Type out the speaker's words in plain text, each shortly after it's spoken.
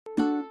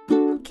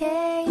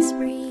case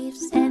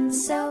briefs, and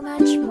so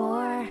much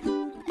more.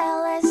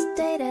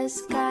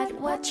 LSData's got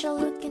what you're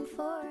looking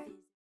for.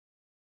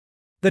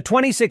 The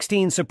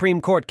 2016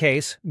 Supreme Court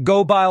case,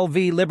 Gobeille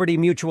v. Liberty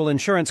Mutual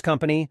Insurance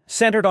Company,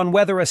 centered on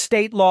whether a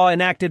state law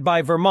enacted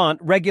by Vermont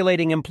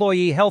regulating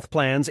employee health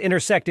plans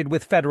intersected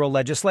with federal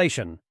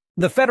legislation.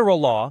 The federal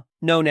law,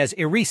 known as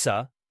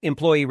ERISA,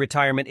 Employee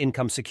Retirement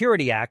Income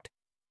Security Act,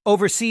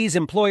 oversees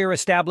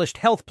employer-established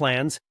health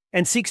plans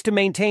and seeks to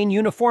maintain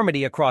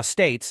uniformity across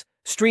states,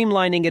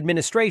 streamlining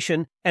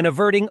administration and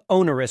averting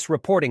onerous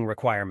reporting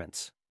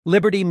requirements.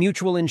 Liberty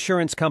Mutual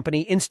Insurance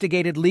Company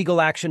instigated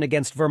legal action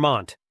against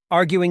Vermont,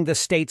 arguing the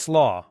state's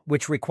law,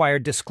 which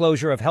required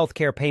disclosure of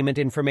healthcare payment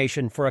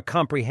information for a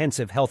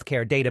comprehensive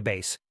healthcare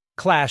database,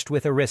 clashed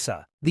with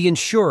ERISA. The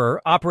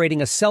insurer,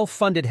 operating a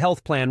self-funded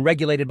health plan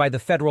regulated by the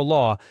federal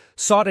law,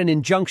 sought an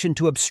injunction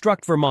to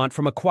obstruct Vermont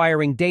from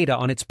acquiring data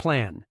on its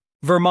plan.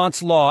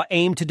 Vermont's law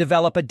aimed to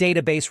develop a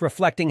database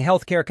reflecting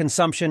healthcare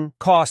consumption,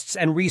 costs,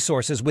 and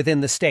resources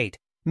within the state,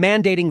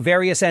 mandating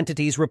various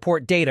entities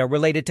report data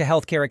related to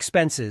healthcare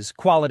expenses,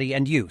 quality,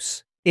 and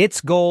use.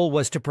 Its goal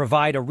was to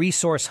provide a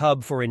resource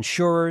hub for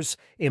insurers,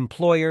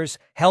 employers,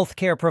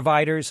 healthcare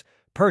providers,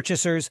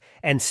 purchasers,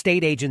 and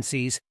state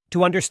agencies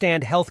to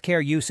understand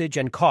healthcare usage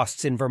and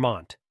costs in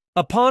Vermont.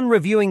 Upon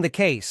reviewing the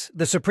case,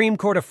 the Supreme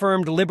Court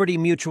affirmed Liberty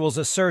Mutual's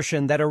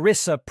assertion that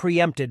ERISA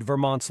preempted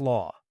Vermont's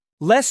law.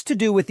 Less to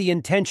do with the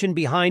intention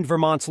behind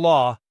Vermont's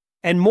law,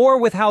 and more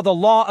with how the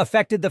law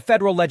affected the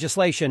federal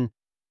legislation,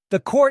 the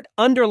court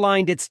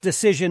underlined its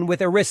decision with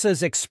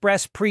ERISA's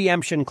express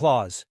preemption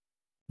clause.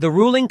 The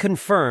ruling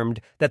confirmed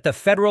that the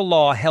federal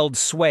law held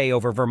sway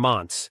over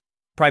Vermont's,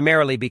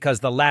 primarily because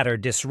the latter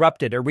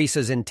disrupted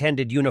ERISA's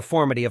intended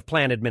uniformity of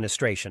plan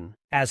administration.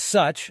 As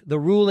such, the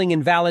ruling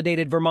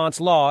invalidated Vermont's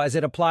law as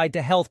it applied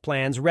to health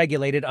plans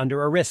regulated under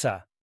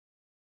ERISA.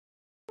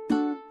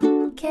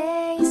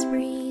 Case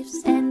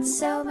briefs, and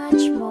so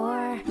much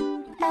more.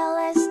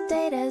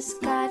 LSData's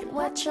got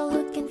what you're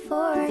looking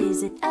for.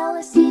 Visit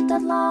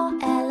lsd.law,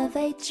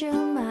 elevate your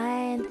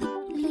mind.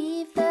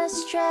 Leave the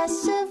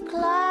stress of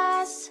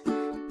class.